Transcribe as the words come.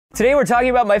Today we're talking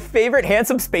about my favorite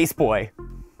handsome space boy.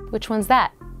 Which one's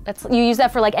that? You use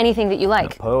that for like anything that you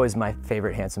like. Poe is my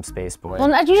favorite handsome space boy.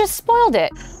 Well, you just spoiled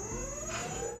it.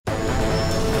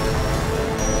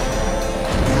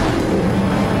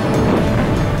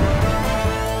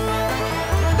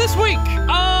 This week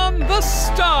on the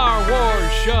Star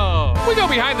Wars Show, we go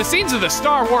behind the scenes of the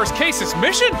Star Wars Casus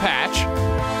Mission patch.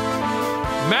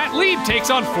 Matt Lieb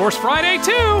takes on Force Friday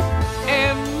 2,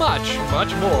 and much,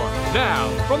 much more. Now,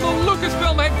 from the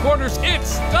Lucasfilm headquarters,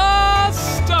 it's the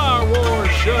Star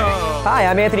Wars Show. Hi,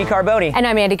 I'm Anthony Carboni. And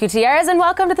I'm Andi Gutierrez, and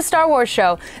welcome to the Star Wars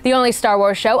Show, the only Star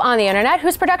Wars show on the internet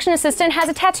whose production assistant has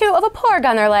a tattoo of a porg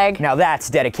on their leg. Now that's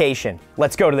dedication.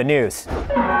 Let's go to the news.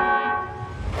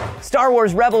 Star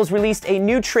Wars Rebels released a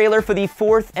new trailer for the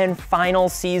 4th and final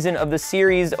season of the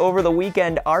series over the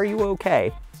weekend. Are you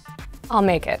okay? I'll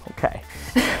make it. Okay.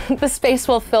 The Space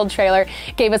Wolf-filled trailer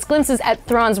gave us glimpses at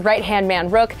Thrawn's right-hand man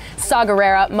Rook, Saw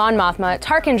Gerrera, Mon Mothma,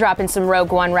 Tarkin dropping some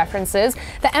Rogue One references,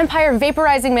 the Empire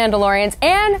vaporizing Mandalorians,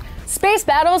 and space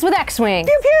battles with X-Wing.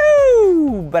 Pew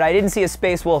pew! But I didn't see a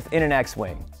Space Wolf in an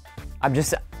X-Wing. I'm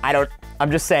just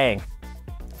saying.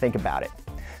 Think about it.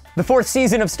 The 4th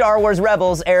season of Star Wars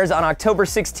Rebels airs on October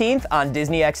 16th on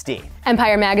Disney XD.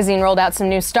 Empire Magazine rolled out some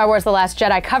new Star Wars The Last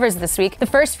Jedi covers this week. The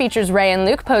first features Rey and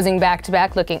Luke posing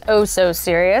back-to-back looking oh so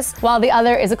serious, while the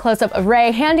other is a close-up of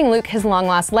Rey handing Luke his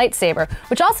long-lost lightsaber,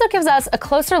 which also gives us a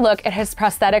closer look at his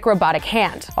prosthetic robotic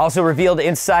hand. Also revealed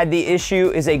inside the issue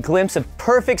is a glimpse of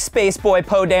perfect space boy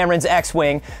Poe Dameron's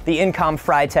X-Wing. The Incom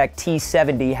Frytech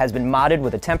T-70 has been modded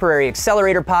with a temporary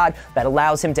accelerator pod that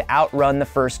allows him to outrun the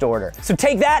First Order. So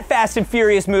take that, Fast and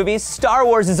Furious movies. Star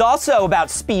Wars is also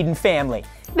about speed and family.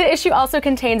 The issue also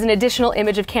contains an additional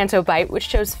image of Canto Bight, which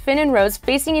shows Finn and Rose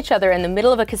facing each other in the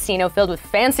middle of a casino filled with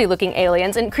fancy-looking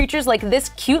aliens and creatures like this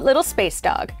cute little space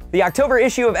dog. The October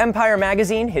issue of Empire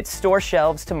Magazine hits store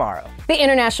shelves tomorrow. The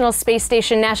International Space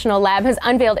Station National Lab has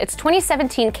unveiled its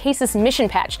 2017 Casus Mission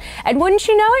patch, and wouldn't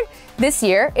you know it? This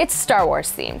year, it's Star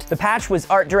Wars themed. The patch was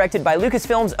art directed by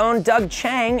Lucasfilm's own Doug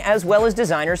Chang, as well as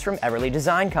designers from Everly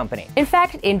Design Company. In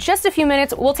fact, in just a few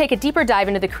minutes, we'll take a deeper dive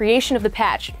into the creation of the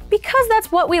patch, because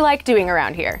that's what we like doing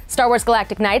around here. Star Wars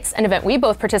Galactic Nights, an event we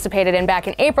both participated in back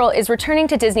in April, is returning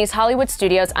to Disney's Hollywood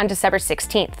Studios on December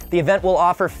 16th. The event will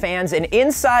offer fans an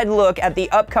inside look at the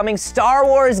upcoming Star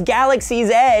Wars Galaxy's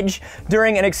Edge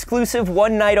during an exclusive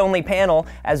one-night-only panel,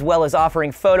 as well as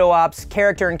offering photo ops,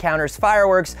 character encounters,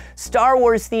 fireworks, Star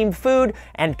Wars-themed food,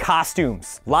 and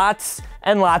costumes. Lots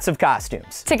and lots of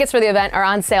costumes. Tickets for the event are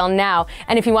on sale now,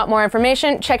 and if you want more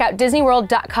information, check out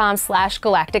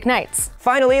disneyworld.com/Galactic Nights.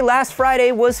 Finally, last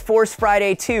Friday was Force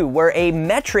Friday 2, where a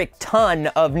metric ton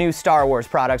of new Star Wars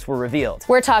products were revealed.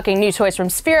 We're talking new toys from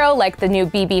Sphero, like the new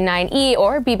BB-9E,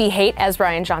 or BB-8 as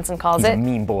Ryan Johnson calls it. He's a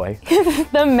mean boy.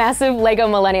 The massive Lego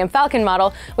Millennium Falcon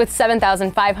model with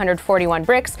 7,541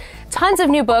 bricks, tons of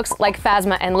new books like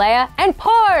Phasma and Leia, and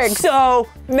porgs! So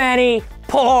many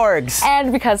porgs!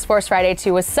 And because Force Friday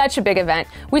 2 was such a big event,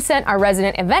 we sent our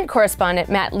resident event correspondent,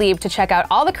 Matt Lieb, to check out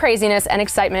all the craziness and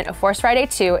excitement of Force Friday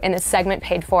 2 in this segment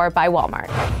paid for by Walmart.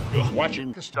 You're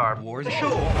watching the Star Wars Show.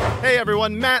 Hey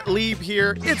everyone, Matt Lieb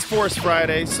here. It's Force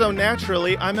Friday, so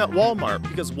naturally I'm at Walmart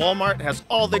because Walmart has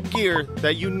all the gear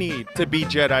that you need to be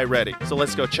Jedi ready. So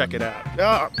let's go check it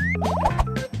out.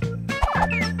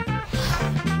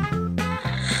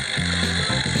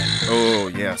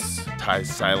 Oh yes. TIE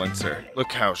silencer.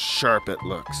 Look how sharp it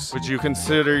looks. Would you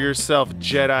consider yourself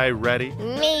Jedi ready?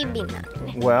 Maybe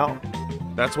not. Well,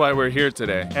 that's why we're here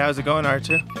today. Hey, how's it going,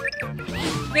 R2?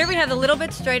 Here we have the Little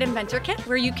Bit Straight Inventor Kit,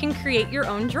 where you can create your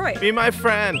own droid. Be my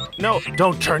friend. No,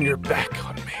 don't turn your back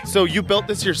on me. So you built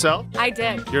this yourself? I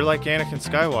did. You're like Anakin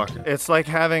Skywalker. It's like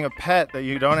having a pet that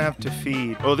you don't have to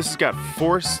feed. Oh, this has got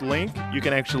Force Link. You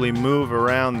can actually move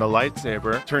around the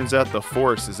lightsaber. Turns out the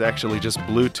Force is actually just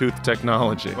Bluetooth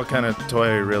technology. What kind of toy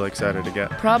are you really excited to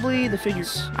get? Probably the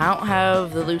figures. I don't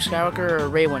have the Luke Skywalker or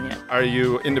Rey one yet. Are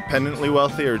you independently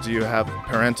wealthy, or do you have a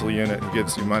parental unit who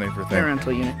gives you money for things?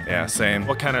 Parental unit. Yeah, same.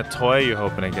 What kind of toy are you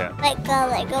hoping to get? Like a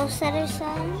Lego set or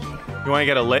something? You want to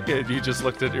get a you just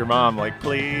looked at your mom like,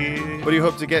 please. What do you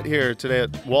hope to get here today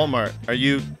at Walmart? Are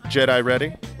you Jedi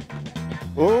ready?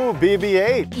 Ooh,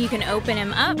 BB-8. You can open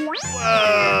him up.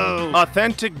 Whoa!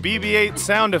 Authentic BB-8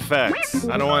 sound effects.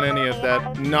 I don't want any of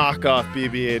that knockoff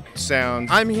BB-8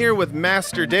 sounds. I'm here with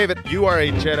Master David. You are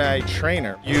a Jedi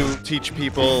trainer. You teach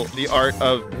people the art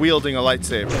of wielding a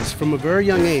lightsaber. It's from a very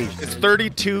young age. It's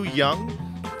 32 young?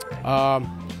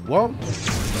 Well.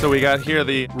 So we got here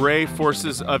the Rey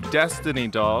Forces of Destiny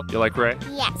doll. You like Rey?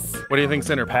 Yes. What do you think's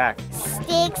in her pack?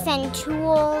 Sticks and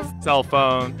tools. Cell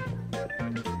phone.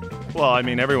 Well, I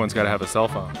mean, everyone's got to have a cell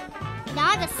phone.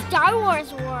 Not a stick. Star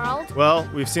Wars world. Well,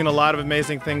 we've seen a lot of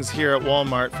amazing things here at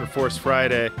Walmart for Force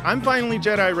Friday. I'm finally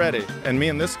Jedi ready, and me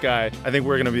and this guy, I think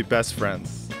we're gonna be best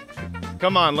friends.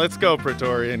 Come on, let's go,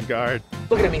 Praetorian Guard.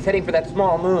 Look at him, he's heading for that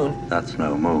small moon. That's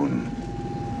no moon.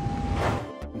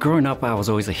 Growing up, I was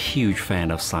always a huge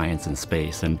fan of science and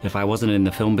space, and if I wasn't in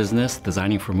the film business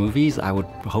designing for movies, I would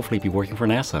hopefully be working for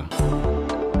NASA.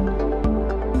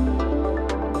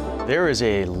 There is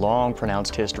a long,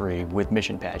 pronounced history with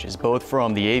mission patches, both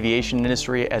from the aviation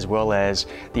industry as well as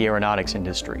the aeronautics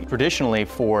industry. Traditionally,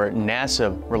 for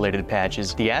NASA-related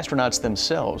patches, the astronauts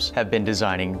themselves have been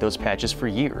designing those patches for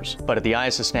years. But at the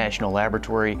ISS National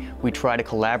Laboratory, we try to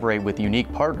collaborate with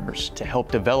unique partners to help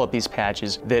develop these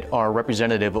patches that are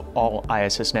representative of all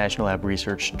ISS National Lab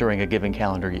research during a given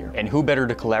calendar year. And who better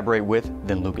to collaborate with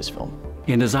than Lucasfilm?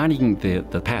 In designing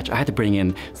the patch, I had to bring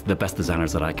in the best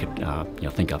designers that I could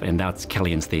think of, and that's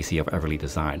Kelly and Stacy of Everly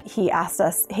Design. He asked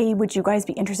us, hey, would you guys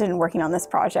be interested in working on this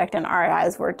project? And our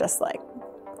eyes were just like,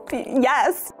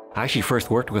 yes. I actually first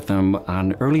worked with them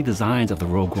on early designs of the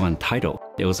Rogue One title.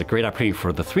 It was a great opportunity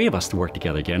for the three of us to work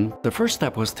together again. The first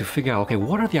step was to figure out, okay,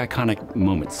 what are the iconic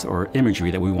moments or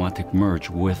imagery that we want to merge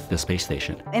with the space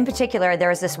station? In particular, there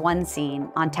was this one scene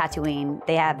on Tatooine.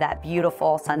 They have that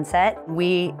beautiful sunset.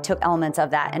 We took elements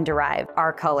of that and derived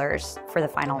our colors for the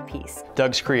final piece.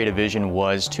 Doug's creative vision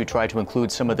was to try to include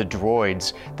some of the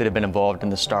droids that have been involved in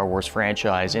the Star Wars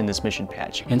franchise in this mission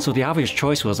patch. And so the obvious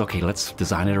choice was, okay, let's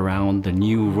design it around the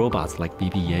new robots like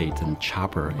BB-8 and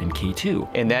Chopper and K2.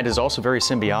 And that is also very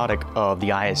symbiotic of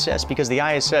the ISS, because the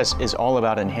ISS is all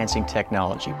about enhancing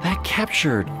technology. That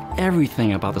captured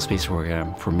everything about the space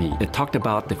program for me. It talked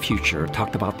about the future, it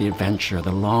talked about the adventure,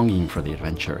 the longing for the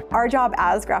adventure. Our job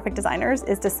as graphic designers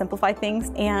is to simplify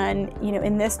things, and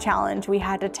in this challenge we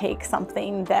had to take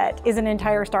something that is an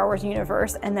entire Star Wars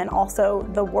universe and then also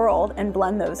the world and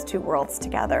blend those two worlds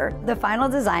together. The final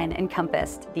design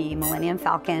encompassed the Millennium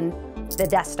Falcon, the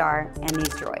Death Star, and these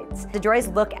droids. The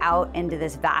droids look out into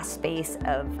this vast space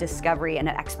of discovery and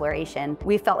exploration.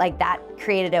 We felt like that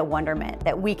created a wonderment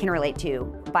that we can relate to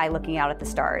by looking out at the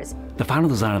stars. The final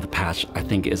design of the patch, I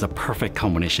think, is a perfect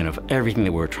combination of everything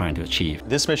that we're trying to achieve.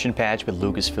 This mission patch with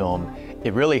Lucasfilm,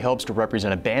 it really helps to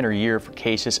represent a banner year for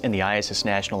CASIS and the ISS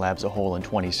National Lab as a whole in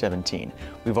 2017.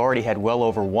 We've already had well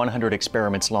over 100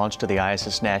 experiments launched to the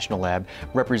ISS National Lab,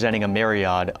 representing a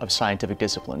myriad of scientific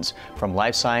disciplines, from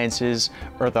life sciences,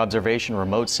 Earth observation,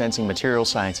 remote sensing, material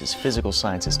sciences, physical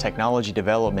sciences, technology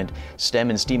development, STEM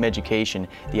and STEAM education.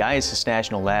 The ISS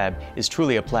National Lab is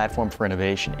truly a platform for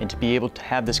innovation, and to be able to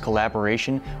have this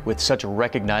collaboration with such a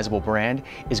recognizable brand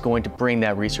is going to bring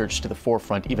that research to the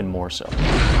forefront even more so.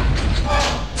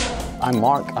 I'm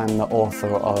Mark. I'm the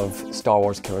author of Star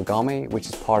Wars Kirigami, which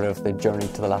is part of the Journey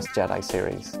to the Last Jedi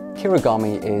series.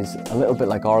 Kirigami is a little bit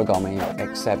like origami,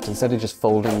 except instead of just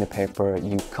folding the paper,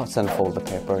 you cut and fold the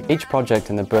paper. Each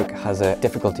project in the book has a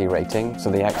difficulty rating,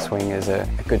 so the X-Wing is a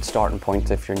good starting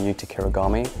point if you're new to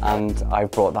Kirigami, and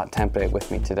I've brought that template with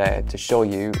me today to show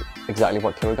you exactly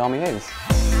what Kirigami is.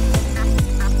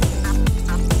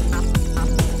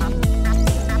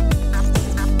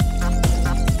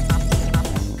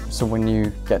 So when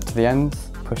you get to the end,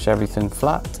 push everything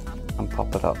flat and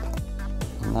pop it up.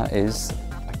 And that is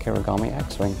a Kirigami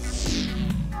X-Wing.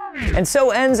 And so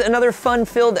ends another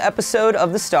fun-filled episode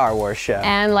of the Star Wars Show.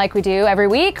 And like we do every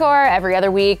week or every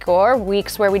other week or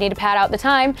weeks where we need to pad out the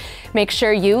time, make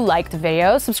sure you like the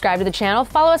video, subscribe to the channel,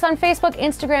 follow us on Facebook,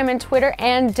 Instagram, and Twitter,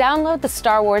 and download the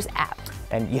Star Wars app.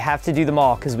 And you have to do them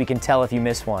all because we can tell if you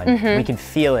miss one. We can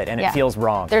feel it and it feels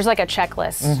wrong. There's like a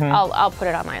checklist. I'll put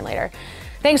it on mine later.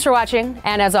 Thanks for watching,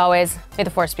 and as always, may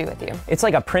the Force be with you. It's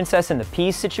like a Princess and the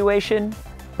Peas situation,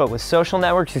 but with social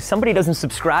networks. If somebody doesn't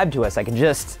subscribe to us, I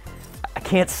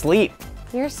can't sleep.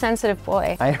 You're a sensitive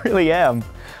boy. I really am.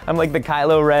 I'm like the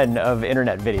Kylo Ren of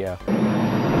internet video.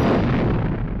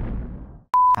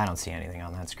 I don't see anything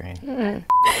on that screen.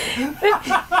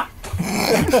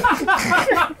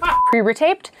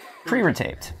 Pre-retaped?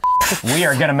 Pre-retaped. We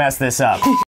are gonna mess this up.